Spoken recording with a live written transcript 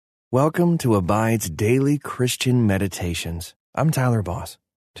Welcome to Abide's Daily Christian Meditations. I'm Tyler Boss.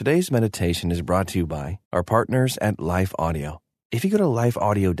 Today's meditation is brought to you by our partners at Life Audio. If you go to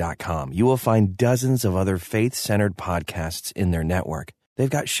lifeaudio.com, you will find dozens of other faith-centered podcasts in their network. They've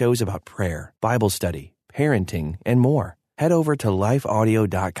got shows about prayer, Bible study, parenting, and more. Head over to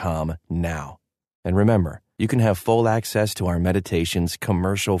lifeaudio.com now. And remember, you can have full access to our meditations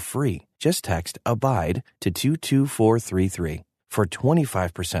commercial-free. Just text ABIDE to 22433 for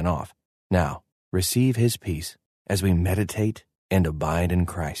 25% off. Now, receive His peace as we meditate and abide in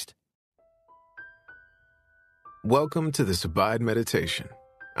Christ. Welcome to this Abide Meditation.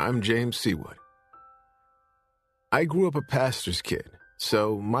 I'm James Seawood. I grew up a pastor's kid,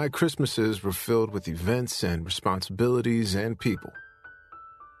 so my Christmases were filled with events and responsibilities and people.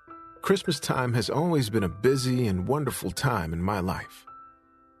 Christmas time has always been a busy and wonderful time in my life.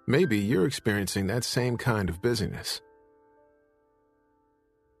 Maybe you're experiencing that same kind of busyness.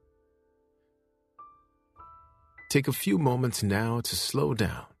 Take a few moments now to slow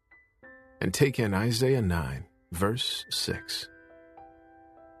down and take in Isaiah 9, verse 6.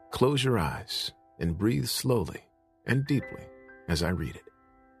 Close your eyes and breathe slowly and deeply as I read it.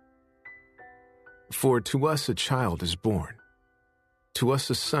 For to us a child is born, to us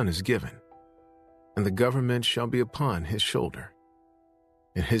a son is given, and the government shall be upon his shoulder.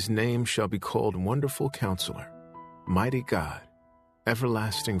 And his name shall be called Wonderful Counselor, Mighty God,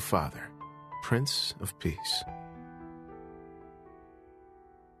 Everlasting Father, Prince of Peace.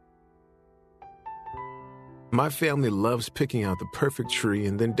 My family loves picking out the perfect tree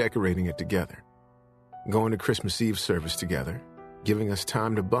and then decorating it together, going to Christmas Eve service together, giving us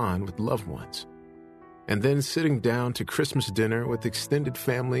time to bond with loved ones, and then sitting down to Christmas dinner with extended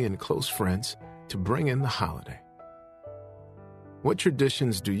family and close friends to bring in the holiday. What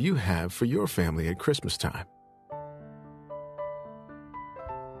traditions do you have for your family at Christmas time?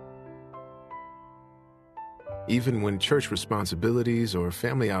 Even when church responsibilities or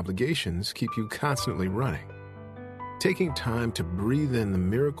family obligations keep you constantly running, taking time to breathe in the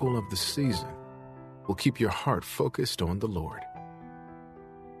miracle of the season will keep your heart focused on the Lord.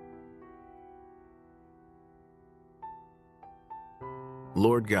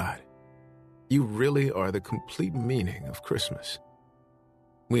 Lord God, you really are the complete meaning of Christmas.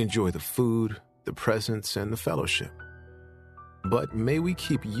 We enjoy the food, the presents, and the fellowship. But may we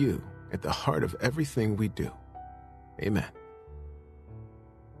keep you at the heart of everything we do. Amen.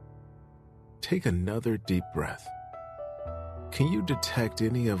 Take another deep breath. Can you detect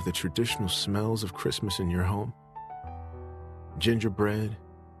any of the traditional smells of Christmas in your home? Gingerbread,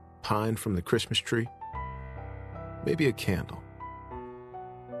 pine from the Christmas tree, maybe a candle.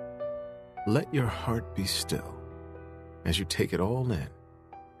 Let your heart be still as you take it all in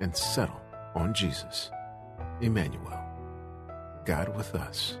and settle on Jesus, Emmanuel, God with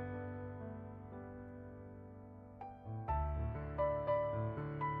us.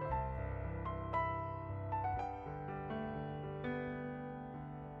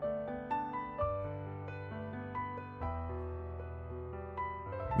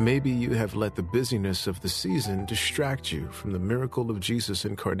 Maybe you have let the busyness of the season distract you from the miracle of Jesus'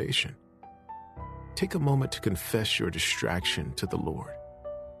 incarnation. Take a moment to confess your distraction to the Lord,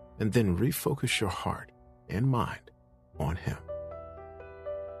 and then refocus your heart and mind on Him.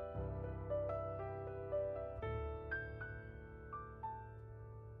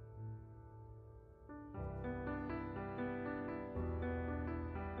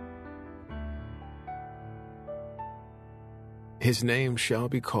 His name shall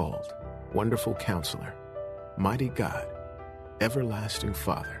be called Wonderful Counselor, Mighty God, Everlasting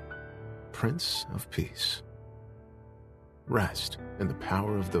Father, Prince of Peace. Rest in the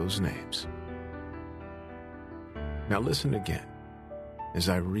power of those names. Now listen again as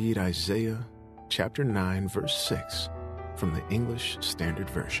I read Isaiah chapter 9, verse 6 from the English Standard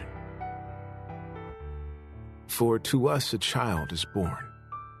Version. For to us a child is born,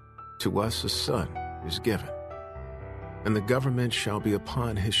 to us a son is given, and the government shall be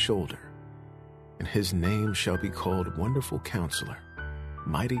upon his shoulder, and his name shall be called Wonderful Counselor,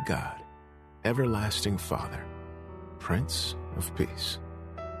 Mighty God, Everlasting Father, Prince of Peace.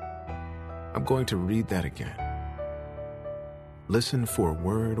 I'm going to read that again. Listen for a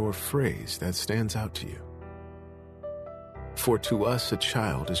word or phrase that stands out to you. For to us a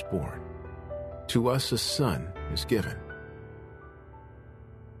child is born, to us a son is given,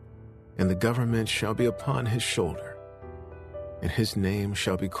 and the government shall be upon his shoulder, and his name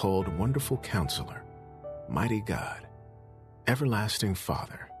shall be called Wonderful Counselor, Mighty God, Everlasting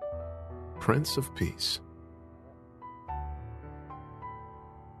Father, Prince of Peace.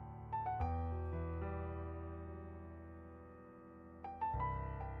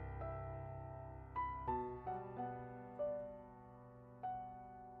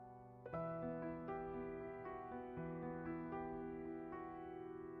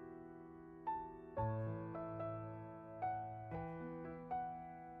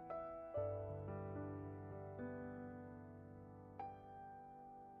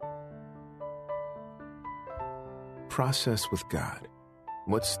 process with God,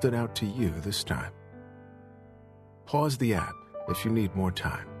 what stood out to you this time? Pause the app if you need more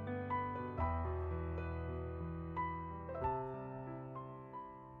time.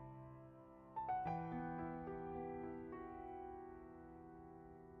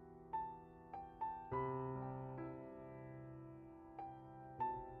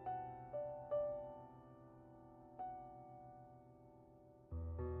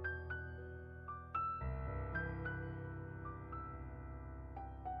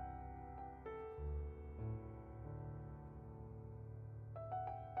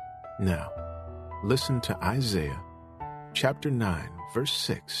 Now, listen to Isaiah chapter 9, verse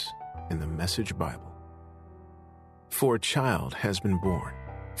 6 in the Message Bible. For a child has been born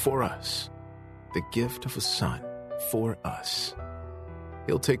for us, the gift of a son for us.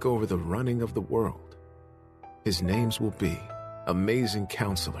 He'll take over the running of the world. His names will be Amazing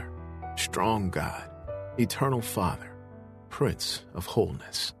Counselor, Strong God, Eternal Father, Prince of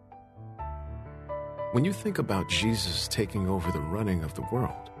Wholeness. When you think about Jesus taking over the running of the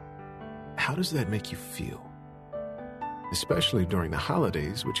world, how does that make you feel? Especially during the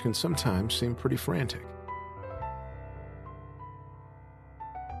holidays, which can sometimes seem pretty frantic.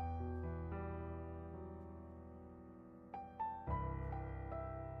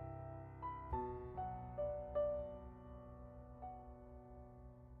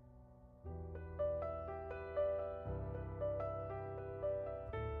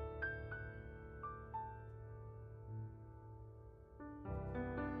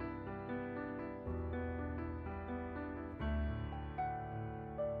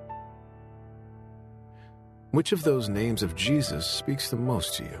 Which of those names of Jesus speaks the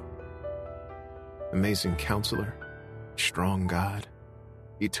most to you? Amazing Counselor, Strong God,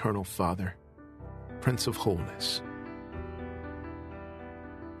 Eternal Father, Prince of Wholeness.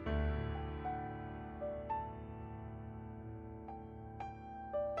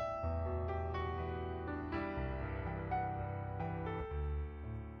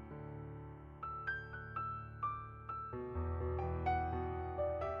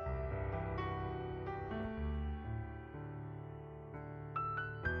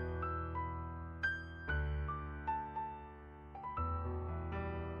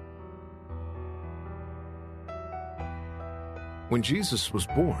 When Jesus was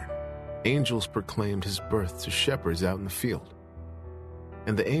born, angels proclaimed his birth to shepherds out in the field.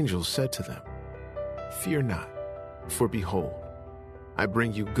 And the angels said to them, "Fear not, for behold, I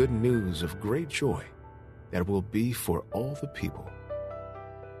bring you good news of great joy that will be for all the people.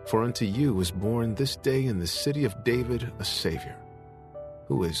 For unto you is born this day in the city of David a Savior,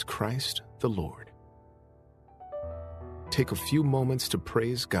 who is Christ the Lord." Take a few moments to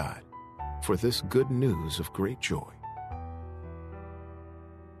praise God for this good news of great joy.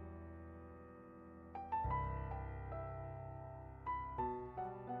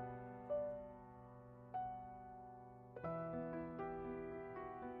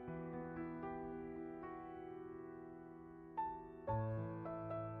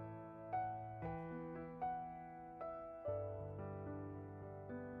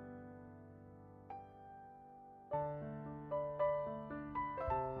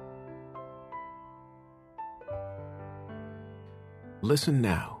 Listen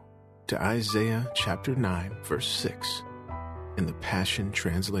now to Isaiah chapter 9, verse 6 in the Passion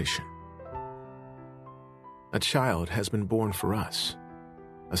Translation. A child has been born for us.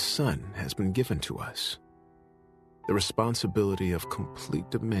 A son has been given to us. The responsibility of complete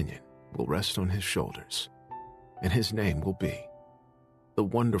dominion will rest on his shoulders, and his name will be the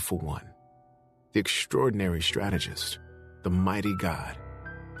Wonderful One, the Extraordinary Strategist, the Mighty God,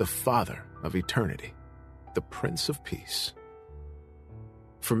 the Father of Eternity, the Prince of Peace.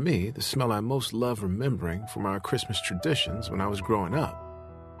 For me, the smell I most love remembering from our Christmas traditions when I was growing up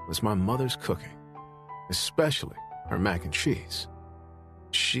was my mother's cooking, especially her mac and cheese.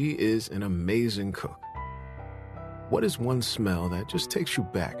 She is an amazing cook. What is one smell that just takes you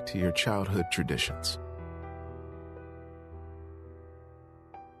back to your childhood traditions?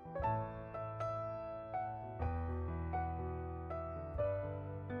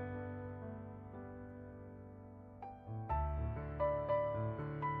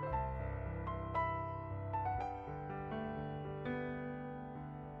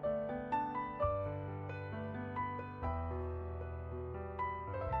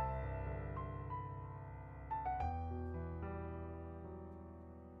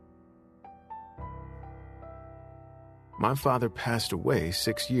 My father passed away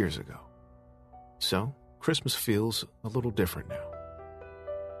 6 years ago, so Christmas feels a little different now.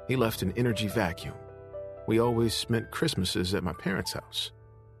 He left an energy vacuum. We always spent Christmases at my parents' house.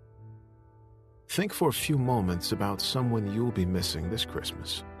 Think for a few moments about someone you'll be missing this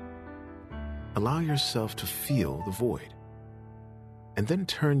Christmas. Allow yourself to feel the void, and then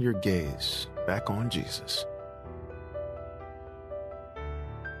turn your gaze back on Jesus.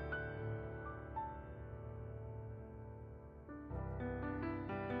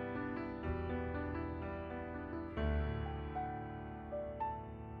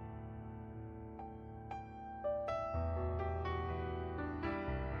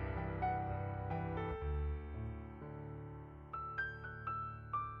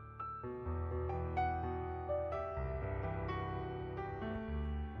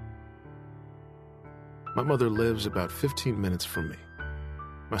 My mother lives about 15 minutes from me.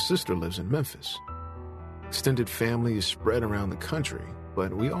 My sister lives in Memphis. Extended family is spread around the country,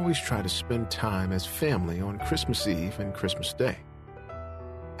 but we always try to spend time as family on Christmas Eve and Christmas Day.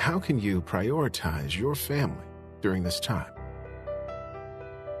 How can you prioritize your family during this time?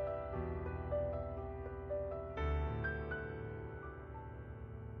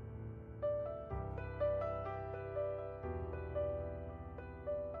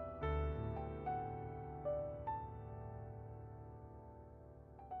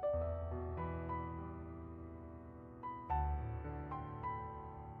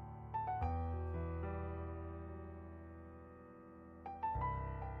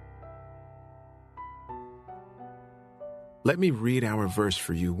 Let me read our verse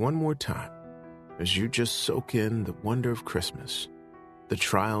for you one more time as you just soak in the wonder of Christmas, the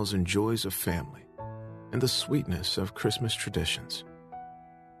trials and joys of family, and the sweetness of Christmas traditions.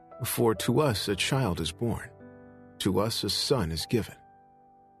 For to us a child is born, to us a son is given,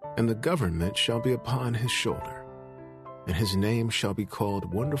 and the government shall be upon his shoulder, and his name shall be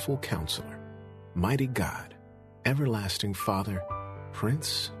called Wonderful Counselor, Mighty God, Everlasting Father,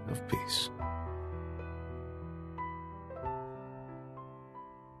 Prince of Peace.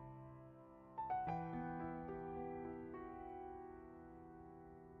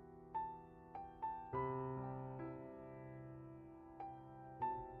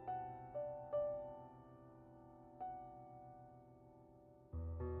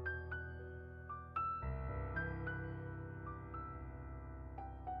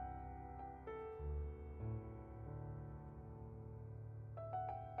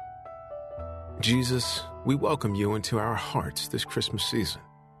 Jesus, we welcome you into our hearts this Christmas season.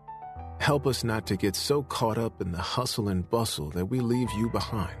 Help us not to get so caught up in the hustle and bustle that we leave you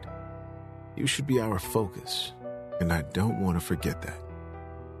behind. You should be our focus, and I don't want to forget that.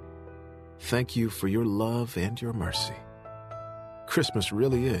 Thank you for your love and your mercy. Christmas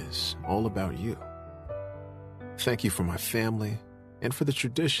really is all about you. Thank you for my family and for the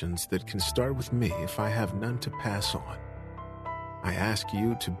traditions that can start with me if I have none to pass on. I ask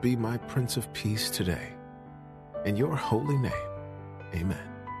you to be my Prince of Peace today. In your holy name, amen.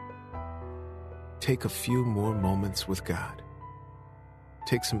 Take a few more moments with God.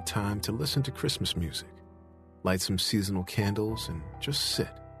 Take some time to listen to Christmas music, light some seasonal candles, and just sit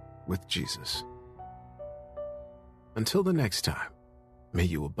with Jesus. Until the next time, may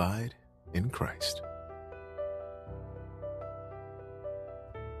you abide in Christ.